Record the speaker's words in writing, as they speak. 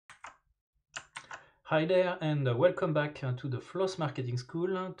Hi there, and welcome back to the Floss Marketing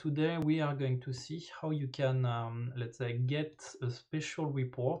School. Today we are going to see how you can, let's say, get a special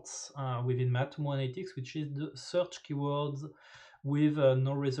reports within Matomo Analytics, which is the search keywords with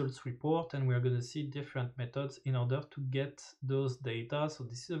no results report, and we're going to see different methods in order to get those data. So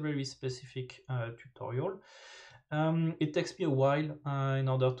this is a very specific tutorial. It takes me a while in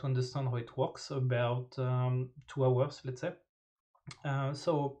order to understand how it works, about 2 hours, let's say.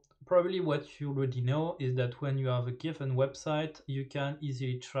 So probably what you already know is that when you have a given website, you can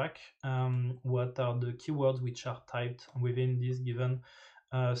easily track what are the keywords which are typed within this given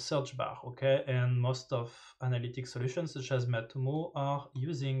search bar, okay? And most of analytic solutions such as Matomo are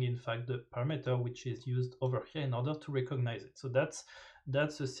using, in fact, the parameter which is used over here in order to recognize it. So that's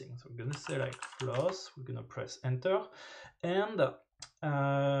the thing. So we're gonna say like floss, we're gonna press enter, and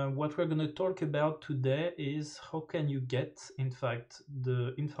what we're going to talk about today is how can you get, in fact,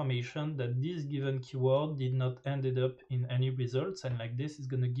 the information that this given keyword did not ended up in any results, and like this is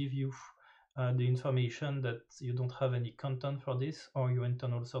going to give you the information that you don't have any content for this, or your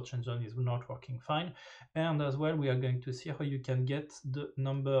internal search engine is not working fine. And as well, we are going to see how you can get the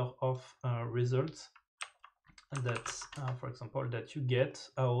number of results that, for example, that you get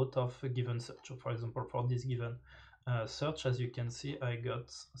out of a given search. So for example, for this given search, as you can see, I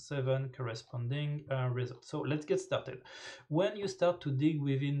got 7 corresponding results. So let's get started. When you start to dig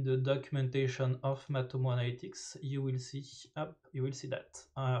within the documentation of Matomo Analytics, you will see that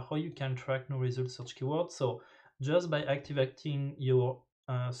how you can track no result search keywords. So just by activating your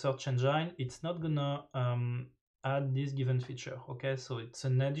search engine, it's not gonna add this given feature. Okay, so it's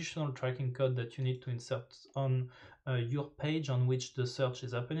an additional tracking code that you need to insert on your page on which the search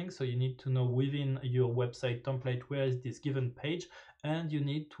is happening. So you need to know within your website template where is this given page, and you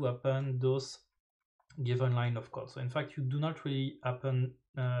need to append those given line of code. So in fact, you do not really append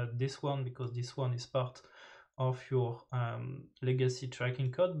this one, because this one is part of your legacy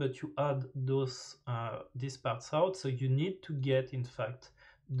tracking code, but you add those these parts out. So you need to get, in fact,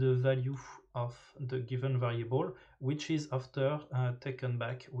 the value of the given variable, which is after taken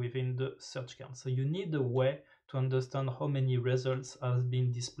back within the search count. So you need a way to understand how many results has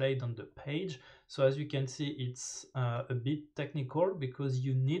been displayed on the page. So as you can see, it's a bit technical, because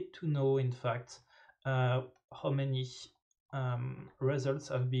you need to know, in fact, how many results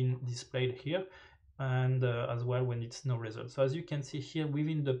have been displayed here, and as well when it's no result. So as you can see here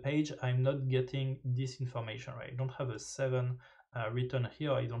within the page, I'm not getting this information, right? I don't have a 7 written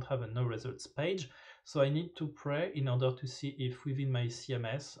here, I don't have a no results page. So I need to pray in order to see if within my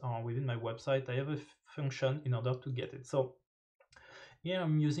CMS or within my website I have a function in order to get it. So here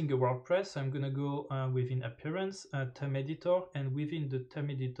I'm using a WordPress. I'm gonna go within Appearance, Theme Editor, and within the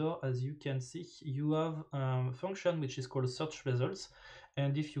Theme Editor, as you can see, you have a function which is called Search Results.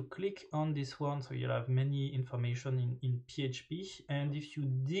 And if you click on this one, so you'll have many information in PHP. And if you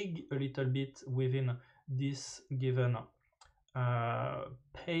dig a little bit within this given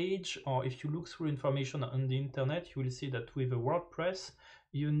page, or if you look through information on the internet, you will see that with a WordPress,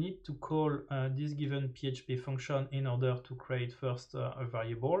 you need to call this given PHP function in order to create first a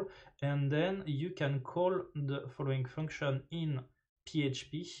variable, and then you can call the following function in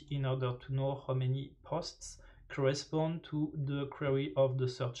PHP in order to know how many posts correspond to the query of the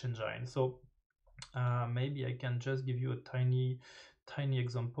search engine. So maybe I can just give you a tiny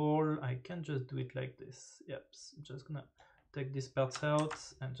example. I can just do it like this. Yep, just gonna take these parts out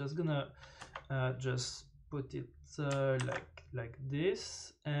and just gonna just put it like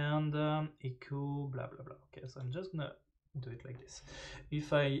this, and echo blah blah blah. Okay, so I'm just gonna do it like this.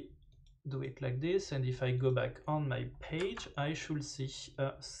 If I do it like this, and if I go back on my page, I should see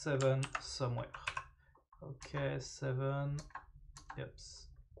 7 somewhere. Okay, 7. Yep.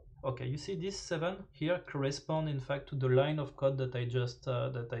 Okay, you see this 7 here correspond, in fact, to the line of code that I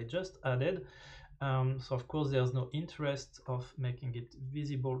just added. So of course there's no interest of making it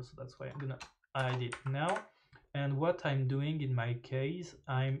visible, so that's why I'm gonna hide it now. And what I'm doing in my case,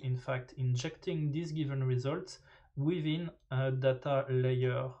 I'm in fact injecting these given results within a data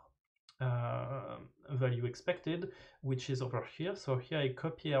layer value expected, which is over here. So here I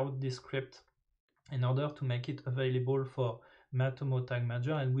copy out this script in order to make it available for Matomo Tag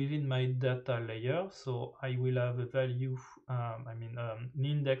Manager, and within my data layer, so I will have a value, an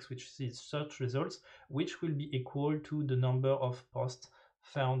index which is search results, which will be equal to the number of posts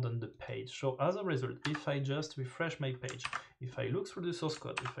found on the page. So as a result, if I just refresh my page, if I look through the source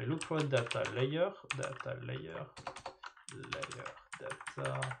code, if I look for a data layer, data, so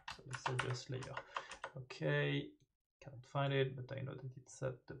let's say just layer. Okay, can't find it, but I know that it's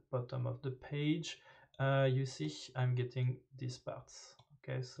at the bottom of the page. You see I'm getting these parts.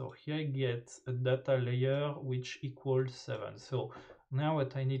 Okay, so here I get a data layer which equals 7. So now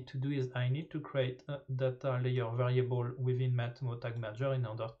what I need to do is I need to create a data layer variable within Matomo Tag Manager in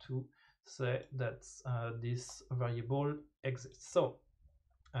order to say that this variable exists. So,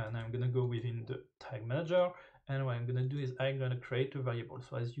 and I'm gonna go within the Tag Manager, and what I'm gonna do is I'm gonna create a variable.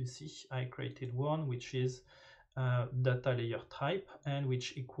 So as you see, I created one which is data layer type and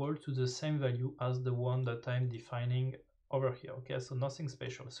which equal to the same value as the one that I'm defining over here. Okay, so nothing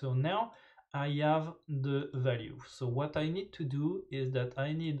special. So now I have the value. So what I need to do is that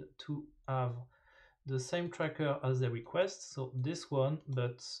I need to have the same tracker as the request, so this one,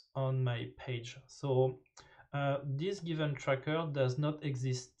 but on my page. So this given tracker does not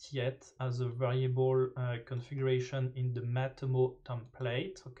exist yet as a variable configuration in the Matomo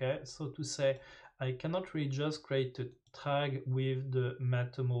template. Okay, so to say, I cannot really just create a tag with the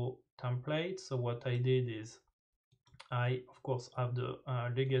Matomo template. So what I did is I, of course, have the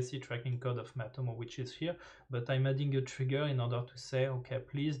legacy tracking code of Matomo, which is here, but I'm adding a trigger in order to say, okay,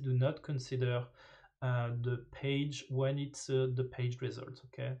 please do not consider the page when it's the page results.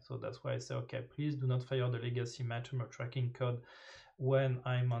 Okay, so that's why I say, okay, please do not fire the legacy Matomo tracking code when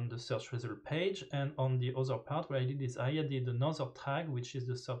I'm on the search result page. And on the other part, what I did is I added another tag, which is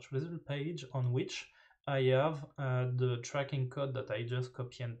the search result page, on which I have the tracking code that I just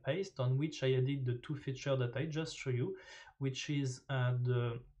copy and paste, on which I added the two features that I just show you, which is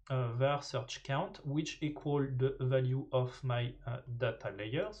the var search count, which equal the value of my data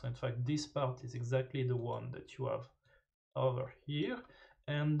layer. So in fact, this part is exactly the one that you have over here.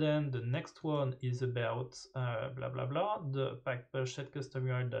 And then the next one is about blah blah blah, the pack push set custom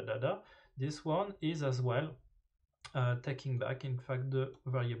URL da da da. This one is as well taking back in fact the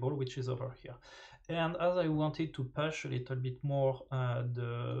variable which is over here. And as I wanted to push a little bit more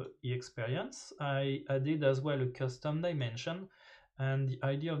the experience, I added as well a custom dimension. And the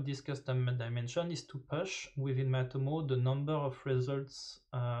idea of this custom dimension is to push within Matomo the number of results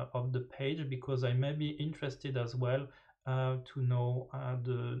of the page, because I may be interested as well to know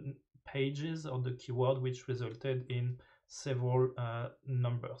the pages or the keyword which resulted in several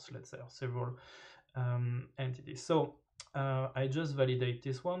numbers, let's say, or several entities. So I just validate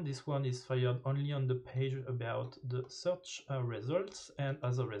this one. This one is fired only on the page about the search results, and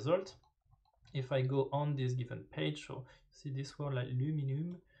as a result, if I go on this given page, so see this one like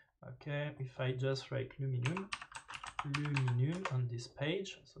luminum. Okay, if I just write luminum on this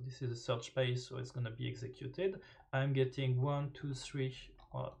page, so this is a search page, so it's going to be executed. I'm getting 1, 2, 3,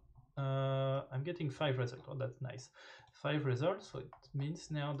 I'm getting 5 results. Oh, that's nice. 5 results. So it means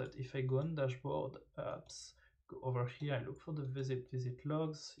now that if I go on dashboard, apps, go over here, I look for the visit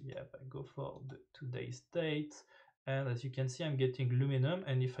logs. Yep, I go for the today's date. And as you can see, I'm getting luminum.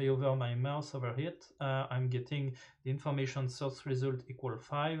 And if I hover my mouse over it, I'm getting the information search result equal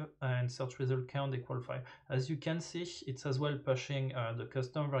 5 and search result count equal 5. As you can see, it's as well pushing the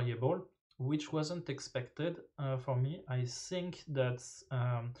custom variable, which wasn't expected for me. I think that's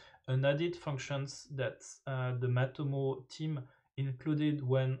an added functions that the Matomo team included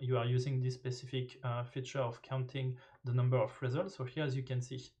when you are using this specific feature of counting the number of results. So here, as you can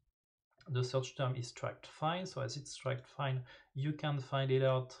see, the search term is tracked fine. So as it's tracked fine, you can find it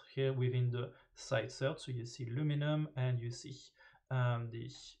out here within the site search. So you see luminum and you see the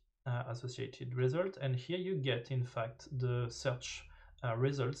associated result. And here you get, in fact, the search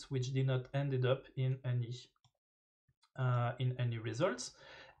results, which did not ended up in any results.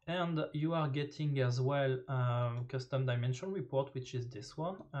 And you are getting as well custom dimension report, which is this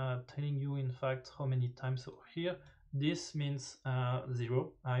one, telling you in fact how many times. So here this means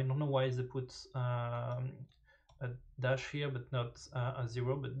 0. I don't know why they put a dash here but not a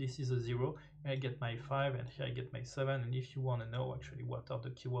 0, but this is a 0. I get my 5 and here I get my 7. And if you want to know actually what are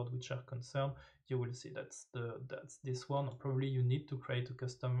the keywords which are concerned, you will see that's this one. Probably you need to create a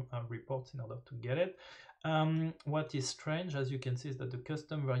custom report in order to get it. What is strange, as you can see, is that the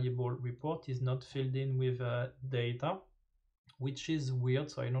custom variable report is not filled in with data, which is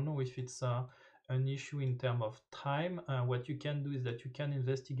weird. So I don't know if it's an issue in terms of time. What you can do is that you can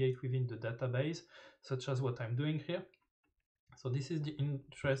investigate within the database, such as what I'm doing here. So this is the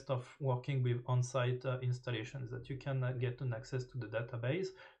interest of working with on-site installations, that you can get an access to the database.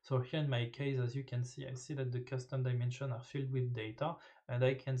 So here in my case, as you can see, I see that the custom dimensions are filled with data, and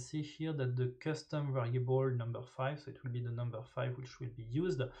I can see here that the custom variable number 5, so it will be the number 5 which will be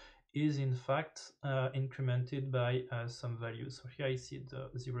used, is in fact incremented by some values. So here I see the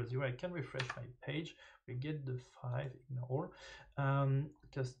 0, 0. I can refresh my page. We get the 5, ignore.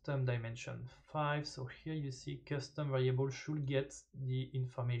 Custom dimension 5. So here you see custom variable should get the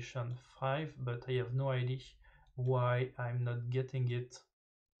information 5, but I have no idea why I'm not getting it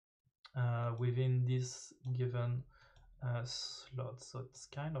within this given slot. So it's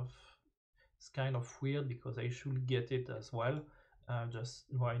kind of weird because I should get it as well. Just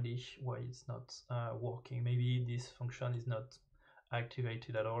why it's not working. Maybe this function is not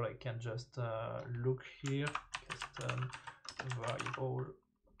activated at all. I can just look here, custom variable.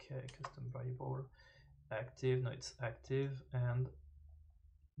 Okay, custom variable active. No, it's active, and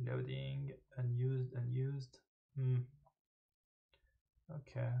loading unused.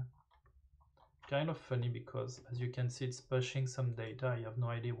 Okay, kind of funny because as you can see it's pushing some data. I have no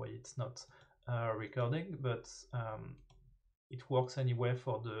idea why it's not recording, but it works anyway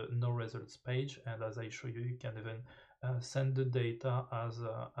for the no results page, and as I show you, you can even send the data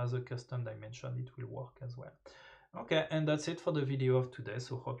as a custom dimension. It will work as well. Okay, and that's it for the video of today,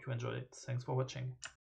 so hope you enjoyed it. Thanks for watching.